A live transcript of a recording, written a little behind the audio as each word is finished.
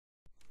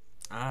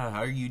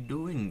How are you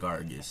doing,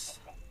 Gargus?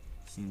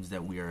 Seems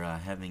that we are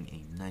having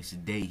a nice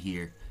day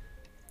here.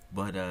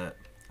 But I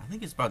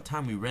think it's about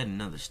time we read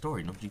another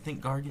story, don't you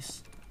think,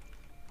 Gargus?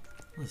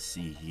 Let's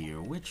see here.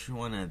 Which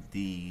one of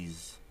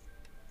these?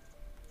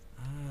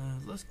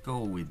 Let's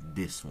go with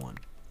this one.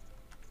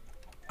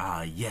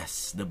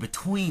 Yes, the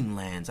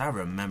Betweenlands. I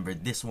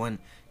remembered this one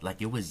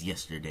like it was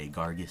yesterday,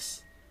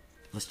 Gargus.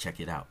 Let's check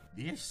it out.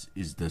 This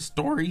is the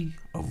story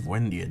of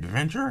when the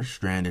adventurer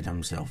stranded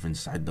himself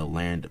inside the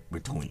land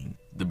between.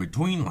 The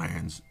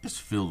Betweenlands is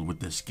filled with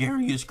the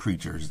scariest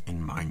creatures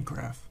in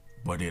Minecraft,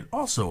 but it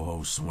also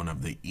hosts one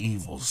of the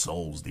evil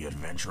souls the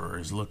adventurer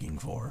is looking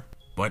for.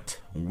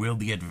 But will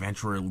the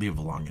adventurer live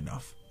long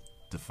enough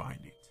to find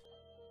it?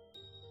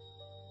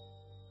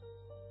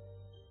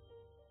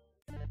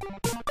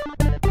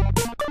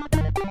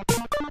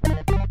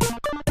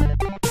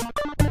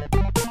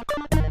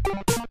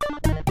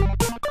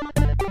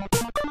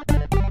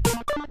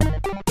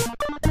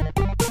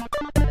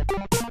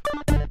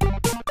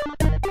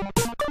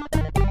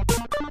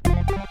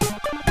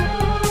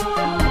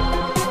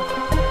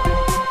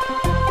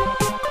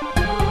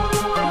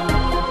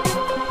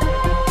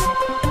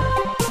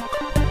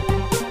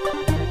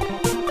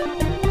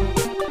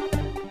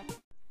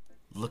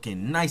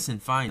 Looking nice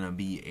and fine. It'll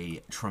be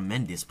a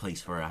tremendous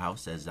place for a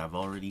house, as I've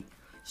already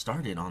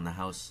started on the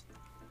house.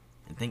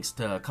 And thanks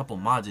to a couple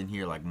mods in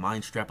here like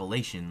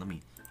Mindstrapulation.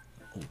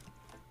 Oh, I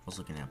was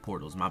looking at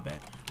portals, my bad.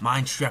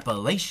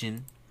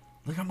 Mindstrapulation.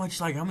 Look how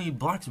many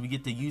blocks we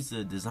get to use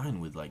the design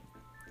with, like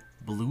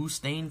blue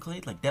stained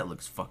clay. Like, that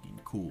looks fucking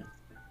cool.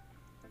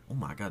 Oh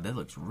my god, that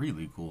looks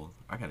really cool.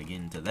 I gotta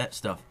get into that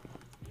stuff.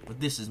 But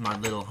this is my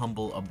little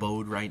humble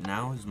abode right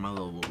now. This is my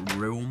little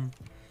room.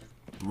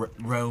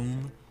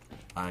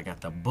 I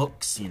got the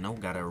books, you know,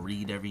 gotta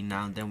read every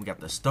now and then. We got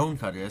the stone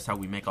cutter, that's how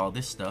we make all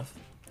this stuff.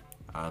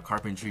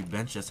 Carpentry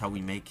bench, that's how we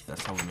make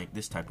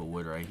this type of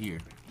wood right here.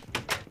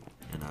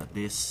 And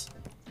this,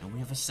 and we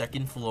have a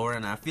second floor,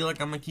 and I feel like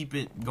I'm gonna keep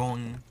it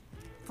going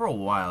for a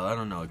while. I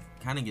don't know, it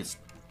kind of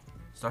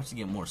starts to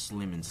get more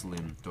slim and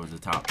slim towards the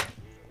top.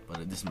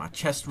 But this is my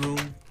chest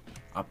room.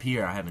 Up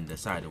here, I haven't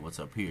decided what's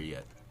up here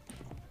yet.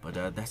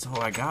 But that's all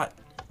I got.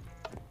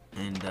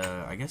 And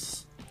I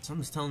guess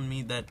something's telling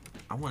me that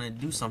I want to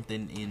do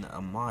something in a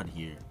mod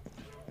here.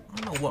 I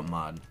don't know what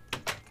mod.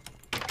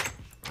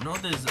 I know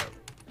there's a...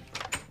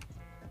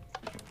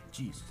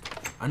 Jeez.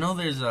 I know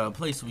there's a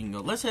place we can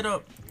go. Let's head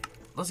up.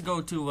 Let's go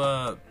to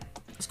the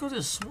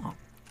swamp.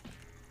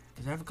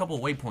 Because I have a couple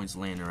of waypoints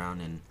laying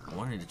around and I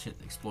wanted to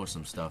explore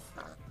some stuff.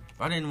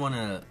 But I didn't want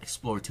to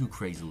explore too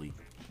crazily.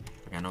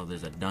 Like, I know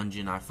there's a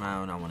dungeon I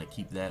found. I want to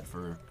keep that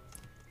for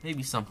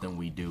maybe something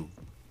we do.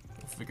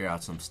 We'll figure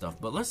out some stuff.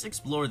 But let's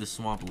explore the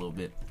swamp a little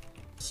bit.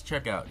 Let's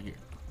check out here.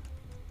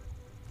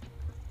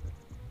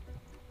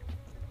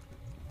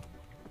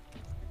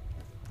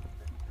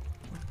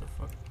 What the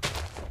fuck?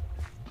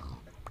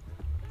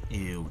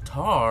 Ew,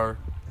 tar?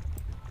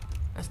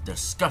 That's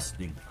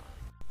disgusting.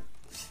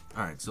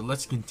 Alright, so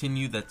let's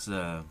continue. That's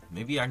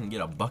maybe I can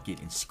get a bucket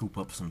and scoop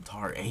up some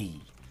tar. Hey,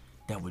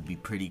 that would be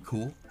pretty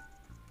cool.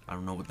 I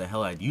don't know what the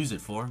hell I'd use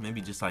it for.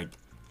 Maybe just like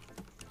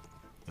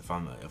if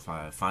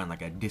I find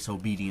like a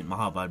disobedient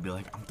mob, I'd be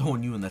like, I'm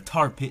throwing you in the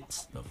tar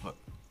pits. The fuck?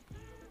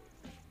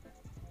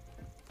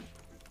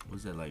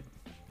 Was that like,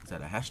 is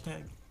that a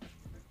hashtag?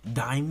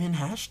 Diamond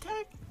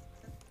hashtag?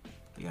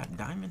 They got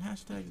diamond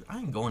hashtags? I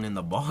ain't going in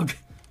the bog.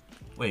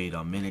 Wait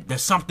a minute,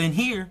 there's something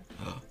here.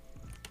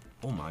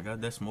 Oh my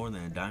god, that's more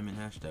than a diamond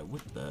hashtag.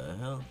 What the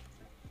hell?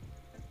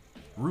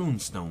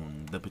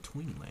 Runestone, the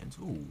Betweenlands.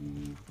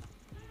 Ooh.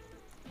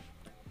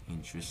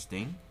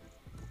 Interesting.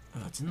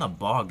 Oh, it's in the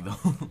bog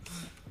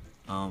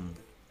though.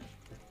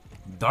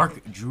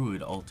 Dark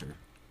Druid altar.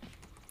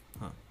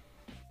 Huh.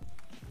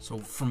 So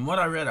from what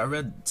I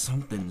read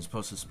something's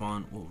supposed to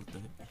spawn. Whoa, what the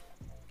heck?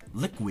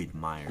 Liquid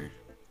mire.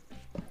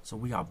 So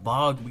we got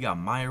bog, we got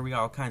mire, we got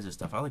all kinds of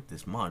stuff. I like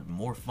this mod.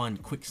 More fun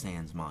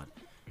quicksands mod.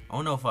 I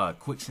don't know if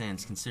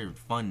quicksand's considered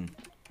fun.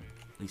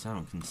 At least I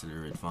don't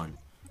consider it fun.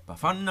 But I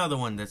found another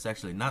one that's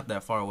actually not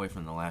that far away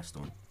from the last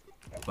one.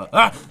 But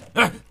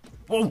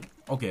oh,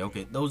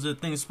 okay. Those are the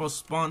things supposed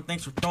to spawn.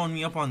 Thanks for throwing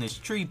me up on this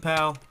tree,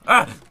 pal.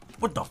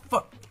 What the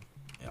fuck?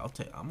 Yeah,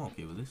 I'm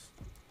okay with this.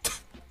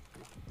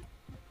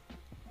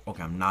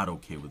 Okay, I'm not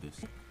okay with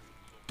this.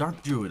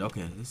 Dark Druid.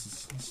 Okay,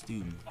 this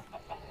dude.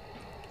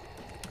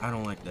 I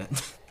don't like that.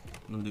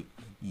 Don't do.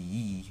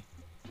 Yee.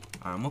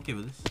 Alright, I'm okay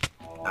with this.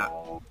 The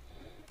hell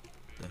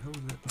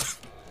is that?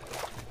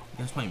 You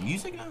guys playing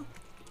music now?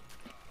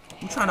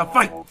 I'm trying to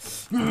fight.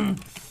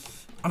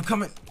 I'm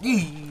coming.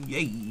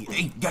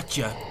 Hey,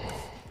 gotcha.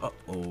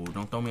 Uh-oh,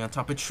 don't throw me on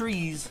top of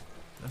trees.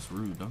 That's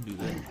rude. Don't do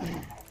that.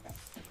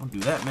 Don't do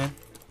that, man.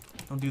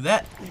 Don't do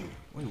that.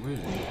 Wait, where is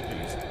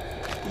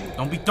it?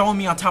 Don't be throwing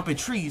me on top of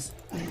trees.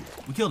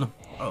 We killed him.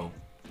 Oh.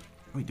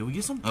 Wait, did we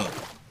get some?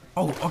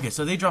 Oh, okay,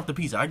 so they dropped the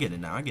pizza. I get it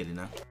now.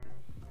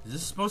 Is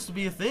this supposed to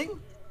be a thing?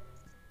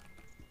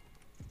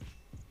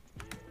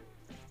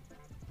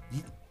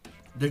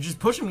 They're just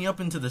pushing me up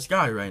into the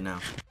sky right now.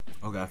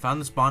 Okay, I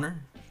found the spawner.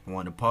 I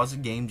want to pause the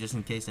game just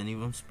in case any of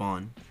them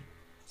spawn,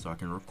 so I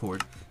can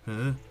record.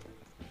 We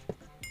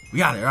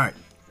got it. All right,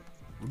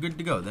 we're good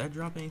to go. Did that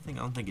drop anything?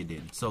 I don't think it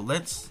did. So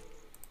let's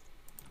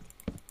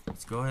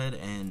go ahead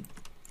and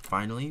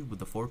finally, with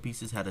the 4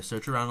 pieces, had to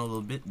search around a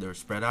little bit. They're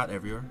spread out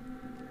everywhere.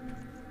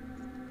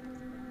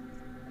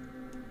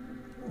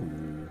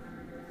 Ooh,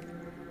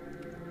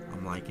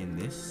 I'm liking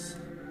this.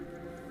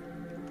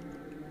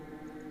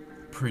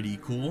 Pretty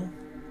cool.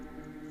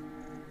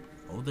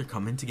 Oh, they're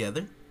coming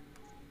together.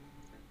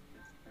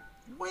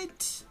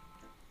 What?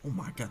 Oh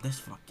my god, that's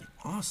fucking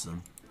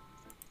awesome.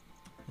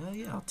 Hell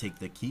yeah, I'll take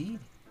the key.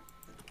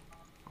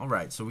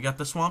 Alright, so we got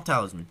the swamp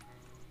talisman.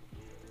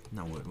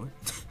 Now what?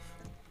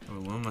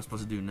 What am I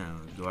supposed to do now?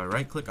 Do I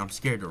right click? I'm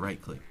scared to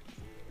right click.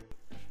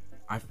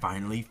 I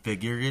finally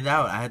figured it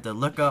out. I had to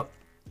look up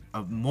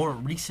a more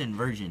recent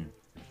version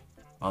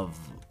of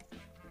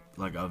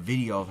like a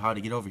video of how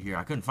to get over here.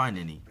 I couldn't find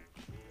any.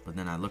 But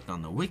then I looked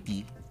on the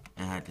wiki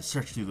and I had to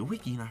search through the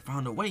wiki and I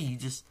found a way.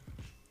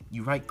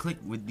 You right click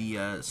with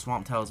the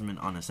swamp talisman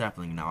on a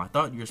sapling. Now I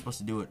thought you were supposed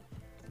to do it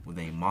with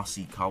a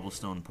mossy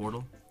cobblestone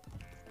portal,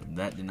 but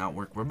that did not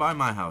work. We're by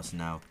my house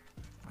now.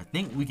 I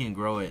think we can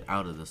grow it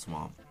out of the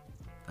swamp.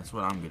 That's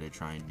what I'm gonna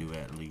try and do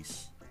at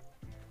least.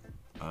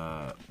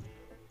 Hold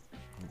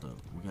up,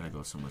 we gotta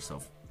go somewhere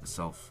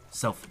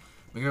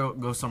we gotta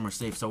go somewhere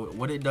safe. So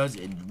what it does,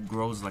 it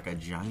grows like a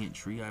giant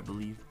tree, I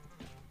believe,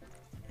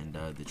 and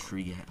the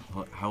tree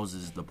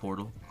houses the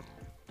portal.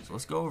 So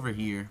let's go over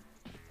here,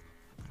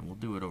 and we'll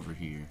do it over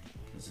here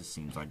because this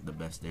seems like the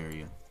best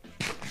area.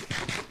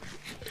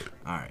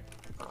 All right,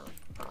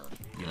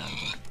 get out of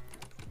here.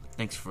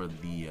 Thanks for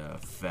the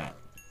fat.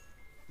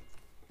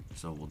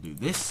 So we'll do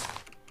this,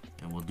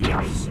 and we'll do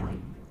this.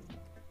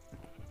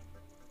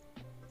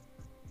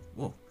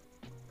 Whoa.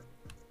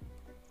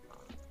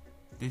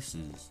 This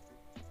is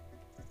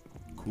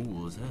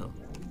cool as hell.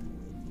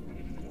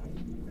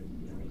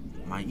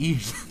 My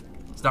ears.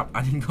 Stop,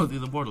 I didn't go through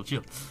the portal,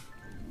 chill.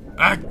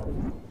 Ah!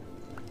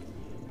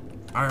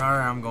 Alright,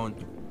 I'm going.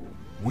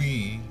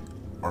 We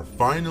are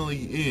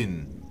finally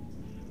in.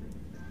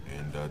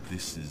 And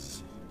this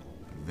is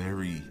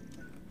very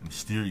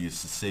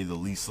mysterious to say the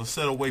least. Let's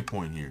set a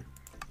waypoint here.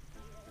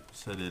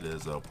 Set it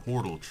as a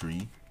portal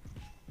tree.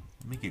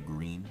 Make it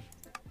green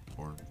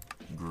or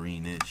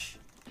greenish.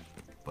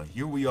 But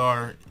here we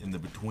are in the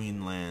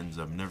Betweenlands.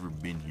 I've never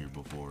been here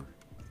before.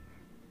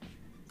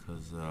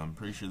 Because I'm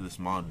pretty sure this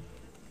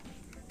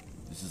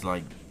is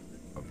like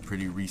a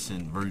pretty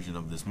recent version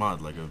of this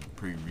mod. Like a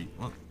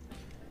well,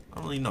 I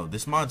don't really know.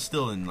 This mod's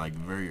still in like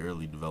very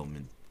early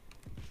development.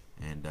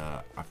 And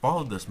I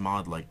followed this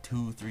mod like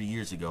 2-3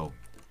 years ago.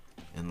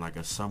 In like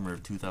a summer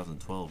of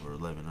 2012 or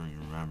 11, I don't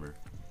even remember.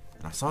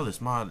 And I saw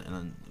this mod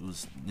and it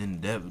was in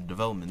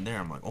development there.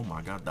 I'm like, oh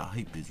my god, the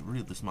hype is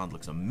real. This mod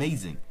looks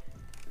amazing.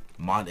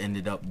 Mod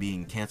ended up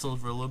being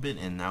canceled for a little bit,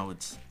 and now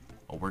it's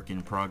a work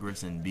in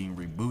progress and being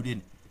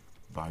rebooted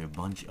by a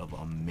bunch of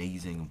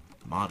amazing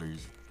modders.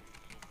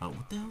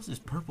 What the hell is this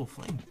purple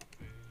flame?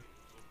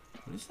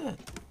 What is that?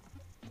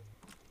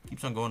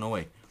 Keeps on going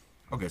away.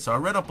 Okay, so I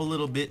read up a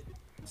little bit.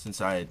 Since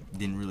I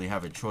didn't really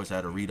have a choice, I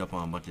had to read up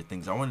on a bunch of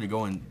things. I wanted to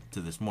go into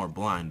this more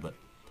blind, but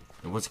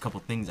there was a couple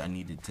things I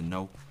needed to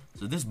know.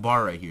 So this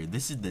bar right here,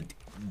 this is the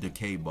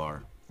decay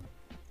bar.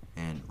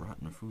 And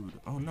rotten food.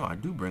 Oh no, I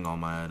do bring all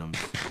my items.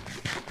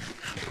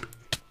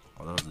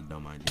 Oh, that was a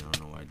dumb idea. I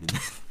don't know why I did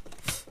that.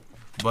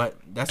 But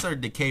that's our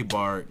decay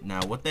bar.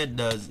 Now what that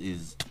does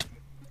is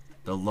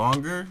the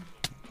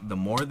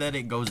more that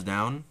it goes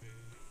down,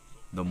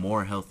 the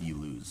more health you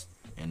lose.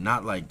 And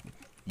not like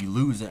you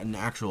lose an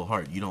actual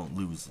heart. You don't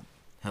lose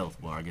health.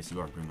 Well, I guess you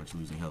are pretty much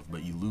losing health,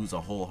 but you lose a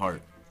whole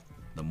heart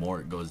the more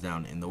it goes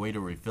down. And the way to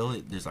refill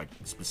it, there's like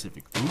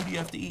specific food you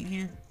have to eat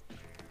here.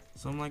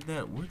 Something like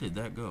that. Where did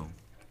that go?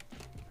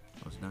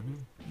 Oh, it's down here?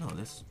 No,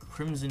 that's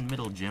crimson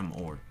middle gem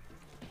ore.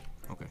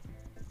 Okay,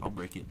 I'll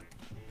break it.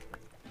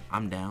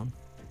 I'm down.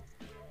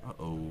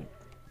 Uh-oh.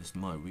 This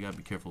mud. We gotta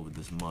be careful with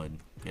this mud.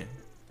 Okay.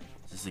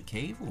 Is this a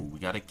cave? Oh, we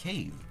got a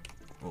cave.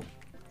 Oh.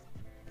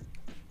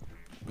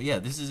 But yeah,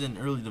 this is in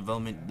early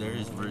development.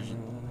 There's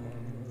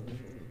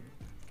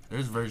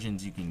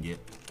versions you can get,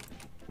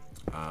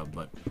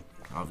 but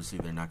obviously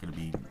they're not going to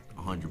be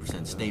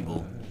 100%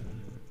 stable.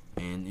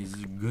 And it's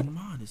a good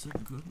mod. It's a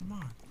good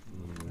mod.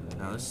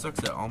 Now this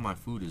sucks that all my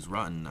food is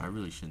rotten. I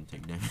really shouldn't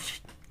take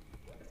damage.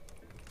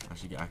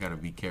 I gotta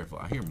be careful.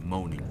 I hear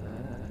moaning.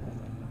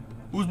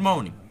 Who's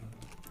moaning?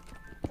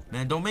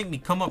 Man, don't make me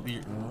come up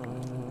here.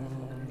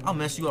 I'll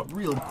mess you up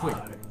real quick.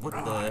 What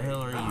the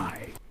hell are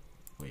you?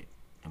 Wait,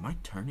 am I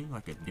turning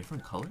like a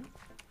different color?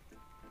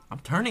 I'm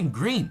turning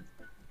green.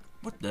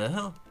 What the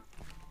hell?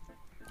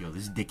 Yo,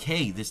 this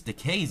decay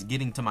is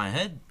getting to my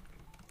head.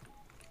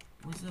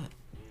 What is that?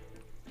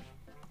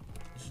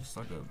 It's just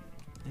like a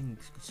thing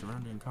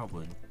surrounding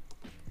cobweb.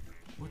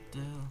 What the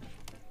hell?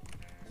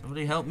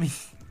 Somebody help me.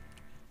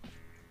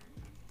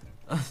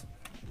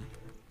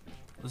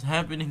 What's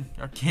happening?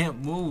 I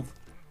can't move.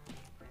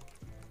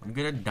 I'm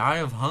gonna die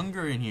of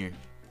hunger in here.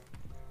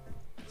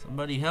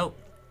 Somebody help.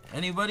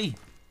 Anybody?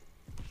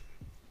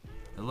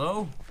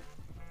 Hello?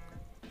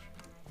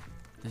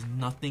 There's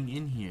nothing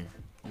in here.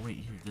 Oh wait,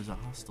 here, there's a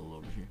hostel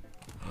over here.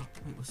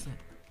 Wait, what's that?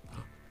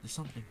 There's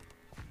something.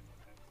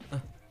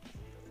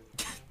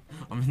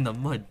 I'm in the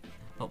mud.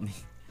 Help me.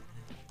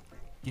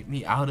 Get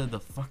me out of the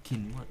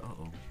fucking mud.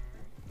 Uh-oh.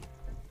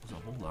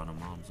 There's a whole lot of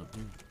mobs up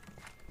here.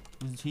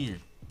 Who's here?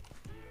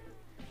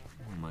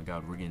 Oh my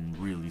god, we're getting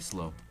really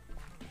slow.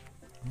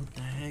 What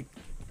the heck?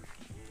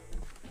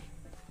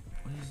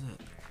 What is that?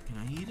 Can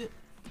I eat it?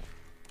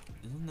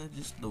 Isn't that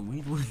just the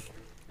weed wood?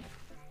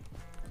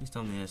 Please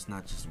tell me that's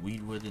not just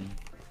weed wood and...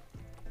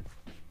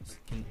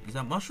 Is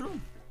that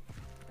mushroom?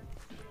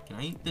 Can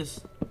I eat this?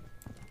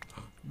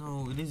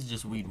 No, it is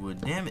just weed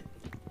wood. Damn it.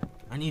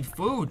 I need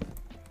food.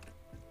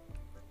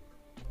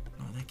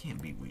 No, that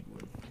can't be weed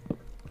wood.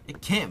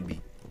 It can't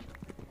be.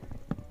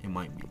 It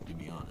might be, to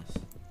be honest.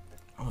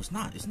 Oh, it's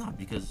not. It's not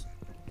because...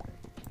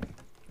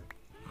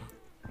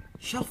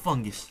 Shell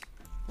fungus.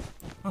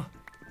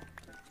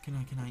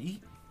 Can I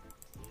eat?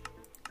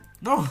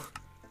 No!